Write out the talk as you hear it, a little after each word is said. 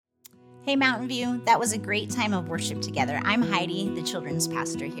Hey, Mountain View, that was a great time of worship together. I'm Heidi, the children's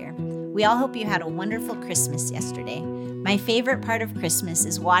pastor here. We all hope you had a wonderful Christmas yesterday. My favorite part of Christmas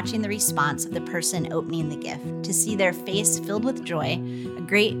is watching the response of the person opening the gift, to see their face filled with joy,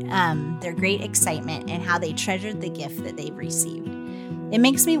 their great excitement, and how they treasured the gift that they've received. It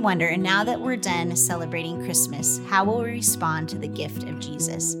makes me wonder, now that we're done celebrating Christmas, how will we respond to the gift of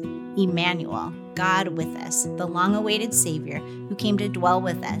Jesus? Emmanuel, God with us, the long-awaited Savior who came to dwell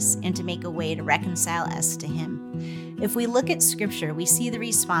with us and to make a way to reconcile us to Him. If we look at Scripture, we see the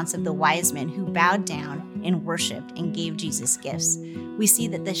response of the wise men who bowed down and worshiped and gave Jesus gifts. We see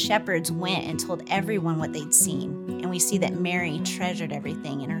that the shepherds went and told everyone what they'd seen, and we see that Mary treasured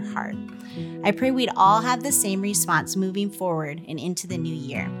everything in her heart. I pray we'd all have the same response moving forward and into the new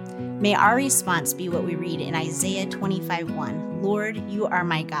year. May our response be what we read in Isaiah 25:1. Lord, you are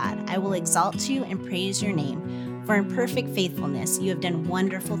my God. I will exalt you and praise your name. For in perfect faithfulness, you have done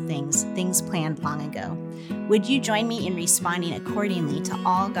wonderful things, things planned long ago. Would you join me in responding accordingly to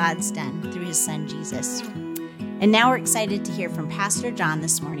all God's done through his son, Jesus? And now we're excited to hear from Pastor John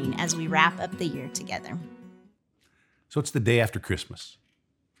this morning as we wrap up the year together. So it's the day after Christmas.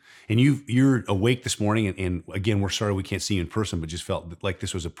 And you're awake this morning, and again, we're sorry we can't see you in person, but just felt like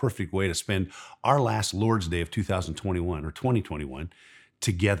this was a perfect way to spend our last Lord's Day of 2021 or 2021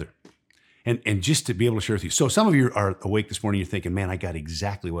 together. And just to be able to share with you. So some of you are awake this morning, you're thinking, man, I got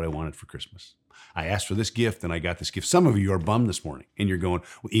exactly what I wanted for Christmas. I asked for this gift and I got this gift. Some of you are bummed this morning and you're going,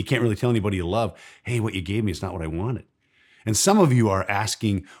 well, you can't really tell anybody you love, hey, what you gave me is not what I wanted. And some of you are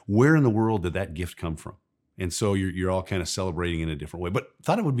asking, where in the world did that gift come from? And so you're all kind of celebrating in a different way. But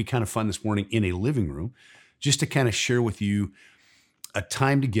thought it would be kind of fun this morning in a living room just to kind of share with you a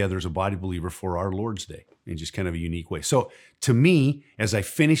time together as a body believer for our Lord's Day in just kind of a unique way. So to me, as I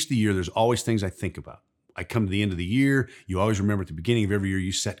finish the year, there's always things I think about. I come to the end of the year, you always remember at the beginning of every year,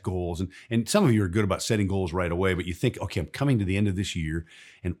 you set goals. And some of you are good about setting goals right away, but you think, okay, I'm coming to the end of this year,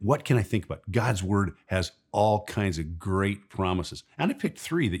 and what can I think about? God's word has all kinds of great promises. And I picked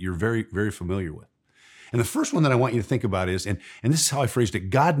 3 that you're very, very familiar with. And the first one that I want you to think about is, and this is how I phrased it,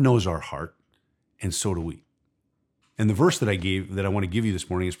 God knows our heart, and so do we. And the verse that I want to give you this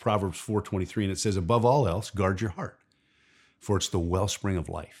morning is Proverbs 4:23, and it says, above all else, guard your heart, for it's the wellspring of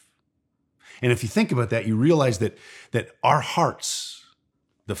life. And if you think about that, you realize that our hearts,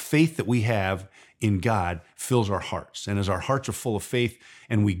 the faith that we have in God fills our hearts. And as our hearts are full of faith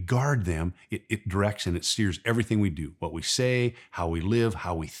and we guard them, it directs and it steers everything we do, what we say, how we live,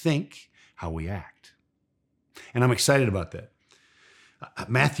 how we think, how we act. And I'm excited about that.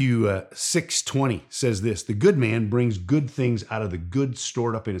 Matthew 6:20 says this, the good man brings good things out of the good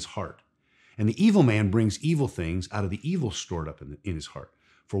stored up in his heart. And the evil man brings evil things out of the evil stored up in his heart.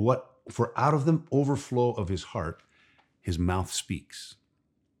 For out of the overflow of his heart, his mouth speaks.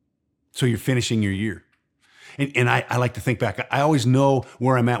 So you're finishing your year. And I like to think back. I always know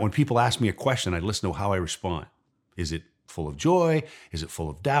where I'm at. When people ask me a question, I listen to how I respond. Is it full of joy? Is it full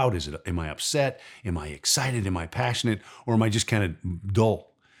of doubt? Am I upset? Am I excited? Am I passionate? Or am I just kind of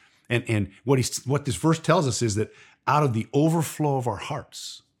dull? And what this verse tells us is that out of the overflow of our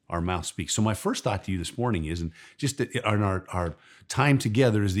hearts, our mouth speaks. So my first thought to you this morning is, and just in our time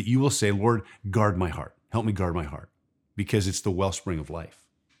together, is that you will say, Lord, guard my heart. Help me guard my heart, because it's the wellspring of life.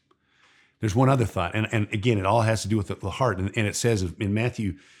 There's one other thought, and again, it all has to do with the heart. And it says in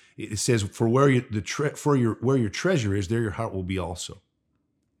Matthew, it says, for where your treasure is, there your heart will be also.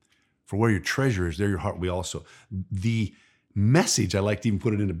 For where your treasure is, there your heart will be also. The message, I like to even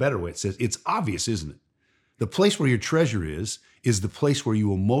put it in a better way. It says, it's obvious, isn't it? The place where your treasure is the place where you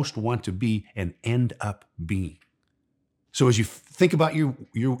will most want to be and end up being. So as you think about your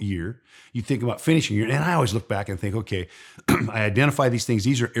year, you think about finishing your year, and I always look back and think, okay, I identify these things.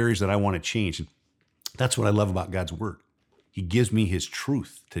 These are areas that I want to change. And that's what I love about God's word. He gives me his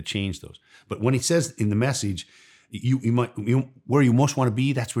truth to change those. But when he says in the message, where you most want to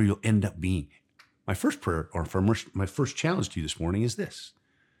be, that's where you'll end up being. My first prayer, or my first challenge to you this morning is this.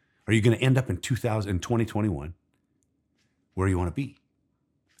 Are you going to end up in 2021 where you want to be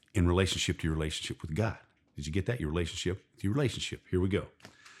in relationship to your relationship with God? Did you get that? Your relationship with your relationship. Here we go.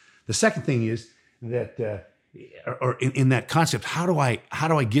 The second thing is that, or in that concept, how do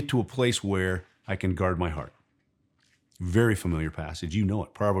I get to a place where I can guard my heart? Very familiar passage. You know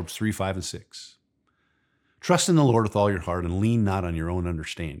it. Proverbs 3, 5, and 6. Trust in the Lord with all your heart and lean not on your own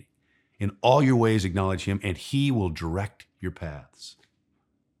understanding. In all your ways acknowledge him, and he will direct your paths.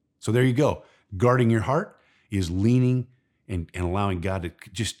 So there you go. Guarding your heart is leaning and allowing God to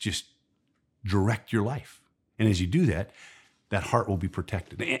just direct your life. And as you do that, that heart will be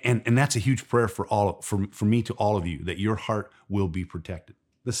protected. And that's a huge prayer for me to all of you, that your heart will be protected.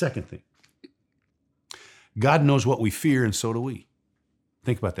 The second thing, God knows what we fear, and so do we.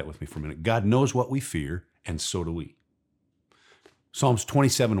 Think about that with me for a minute. God knows what we fear, and so do we. Psalms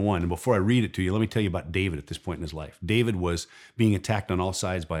 27:1, and before I read it to you, let me tell you about David at this point in his life. David was being attacked on all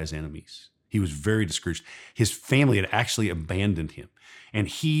sides by his enemies. He was very discouraged. His family had actually abandoned him, and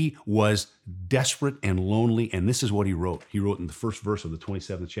he was desperate and lonely, and this is what he wrote. He wrote in the first verse of the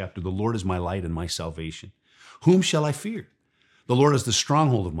 27th chapter, "The Lord is my light and my salvation. Whom shall I fear? The Lord is the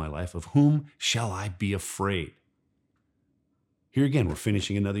stronghold of my life. Of whom shall I be afraid?" Here again, we're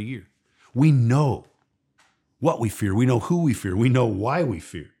finishing another year. We know what we fear. We know who we fear. We know why we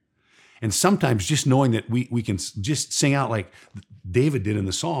fear. And sometimes just knowing that we can just sing out like David did in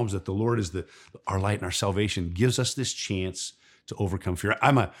the Psalms, that the Lord is our light and our salvation, gives us this chance to overcome fear.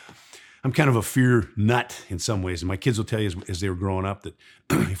 I'm kind of a fear nut in some ways. And my kids will tell you as they were growing up that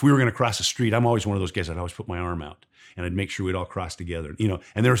if we were going to cross the street, I'm always one of those guys. I'd always put my arm out and I'd make sure we'd all cross together.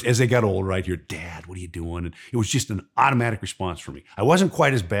 And as they got older, I'd hear, "Dad, what are you doing?" And it was just an automatic response for me. I wasn't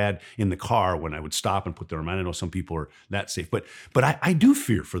quite as bad in the car when I would stop and put the arm out. I know some people are that safe, but I do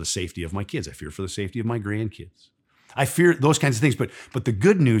fear for the safety of my kids. I fear for the safety of my grandkids. I fear those kinds of things. But the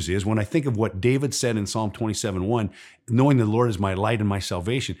good news is, when I think of what David said in Psalm 27:1, knowing the Lord is my light and my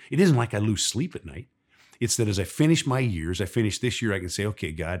salvation, it isn't like I lose sleep at night. It's that as I finish my years, I finish this year, I can say,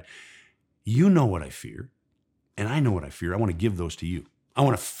 "Okay, God, you know what I fear, and I know what I fear. I want to give those to you. I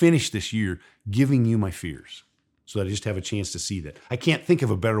want to finish this year giving you my fears so that I just have a chance to see that." I can't think of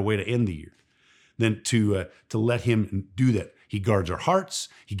a better way to end the year than to let him do that. He guards our hearts.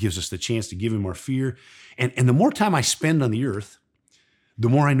 He gives us the chance to give him our fear. And the more time I spend on the earth, the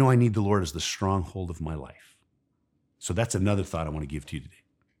more I know I need the Lord as the stronghold of my life. So that's another thought I want to give to you today.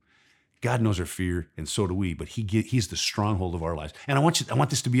 God knows our fear, and so do we, but he's the stronghold of our lives. And I want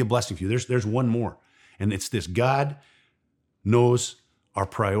this to be a blessing for you. There's one more, and it's this: God knows our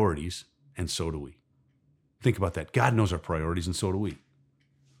priorities, and so do we. Think about that. God knows our priorities, and so do we.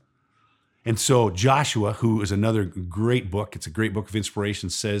 And so Joshua, who is another great book, it's a great book of inspiration,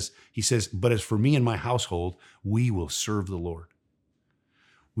 he says, "But as for me and my household, we will serve the Lord."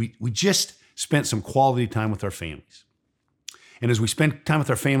 We just spent some quality time with our families. And as we spend time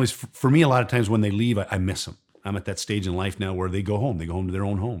with our families, for me, a lot of times when they leave, I miss them. I'm at that stage in life now where they go home to their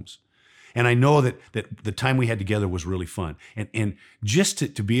own homes. And I know that the time we had together was really fun. And just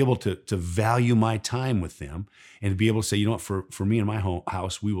to be able to value my time with them and to be able to say, "You know what, for me and my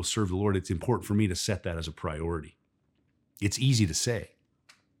house, we will serve the Lord," it's important for me to set that as a priority. It's easy to say,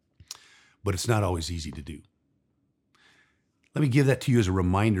 but it's not always easy to do. Let me give that to you as a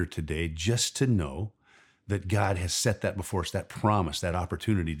reminder today, just to know that God has set that before us, that promise, that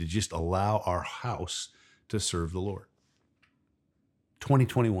opportunity to just allow our house to serve the Lord.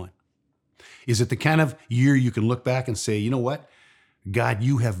 2021. Is it the kind of year you can look back and say, "You know what? God,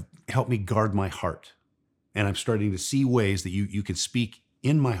 you have helped me guard my heart. And I'm starting to see ways that you can speak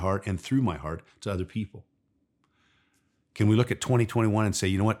in my heart and through my heart to other people." Can we look at 2021 and say,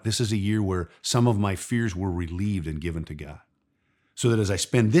 "You know what? This is a year where some of my fears were relieved and given to God." So that as I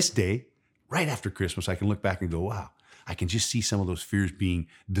spend this day, right after Christmas, I can look back and go, "Wow, I can just see some of those fears being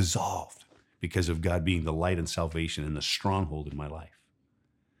dissolved because of God being the light and salvation and the stronghold in my life."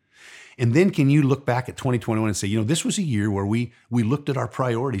 And then can you look back at 2021 and say, "You know, this was a year where we looked at our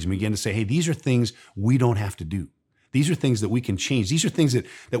priorities and began to say, hey, these are things we don't have to do. These are things that we can change. These are things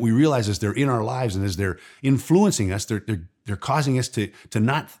that we realize as they're in our lives and as they're influencing us, they're causing us to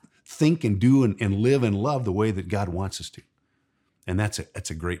not think and do and live and love the way that God wants us to." And that's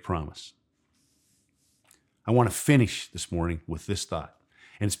a great promise. I want to finish this morning with this thought.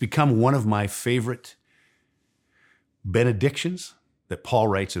 And it's become one of my favorite benedictions that Paul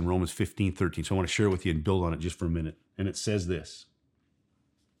writes in Romans 15:13. So I want to share it with you and build on it just for a minute. And it says this: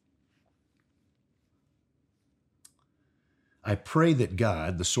 "I pray that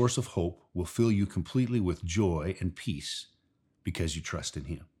God, the source of hope, will fill you completely with joy and peace because you trust in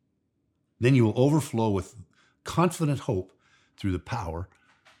him. Then you will overflow with confident hope through the power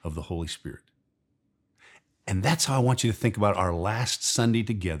of the Holy Spirit." And that's how I want you to think about our last Sunday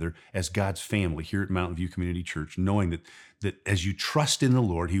together as God's family here at Mountain View Community Church, knowing that as you trust in the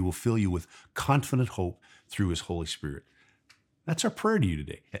Lord, he will fill you with confident hope through his Holy Spirit. That's our prayer to you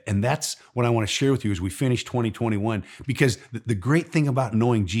today. And that's what I want to share with you as we finish 2021, because the great thing about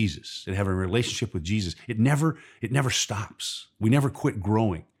knowing Jesus and having a relationship with Jesus, it never stops. We never quit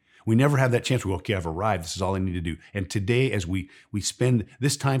growing. We never have that chance. We go, "Okay, I've arrived. This is all I need to do." And today, as we spend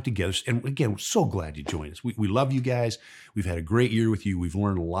this time together, and again, we're so glad you joined us. We love you guys. We've had a great year with you. We've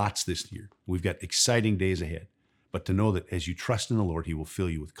learned lots this year. We've got exciting days ahead. But to know that as you trust in the Lord, he will fill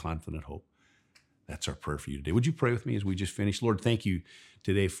you with confident hope. That's our prayer for you today. Would you pray with me as we just finish? Lord, thank you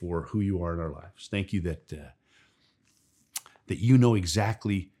today for who you are in our lives. Thank you that you know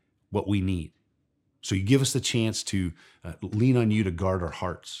exactly what we need. So you give us the chance to lean on you to guard our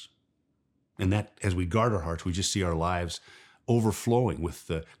hearts. And that as we guard our hearts, we just see our lives overflowing with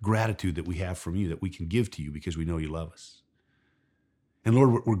the gratitude that we have from you, that we can give to you because we know you love us. And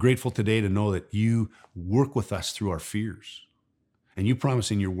Lord, we're grateful today to know that you work with us through our fears. And you promise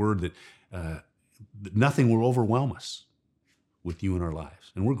in your word that nothing will overwhelm us with you in our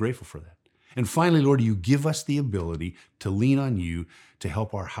lives. And we're grateful for that. And finally, Lord, you give us the ability to lean on you to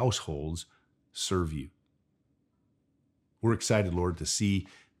help our households serve you. We're excited, Lord, to see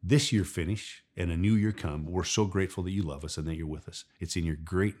this year finish and a new year come. We're so grateful that you love us and that you're with us. It's in your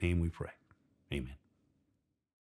great name we pray. Amen.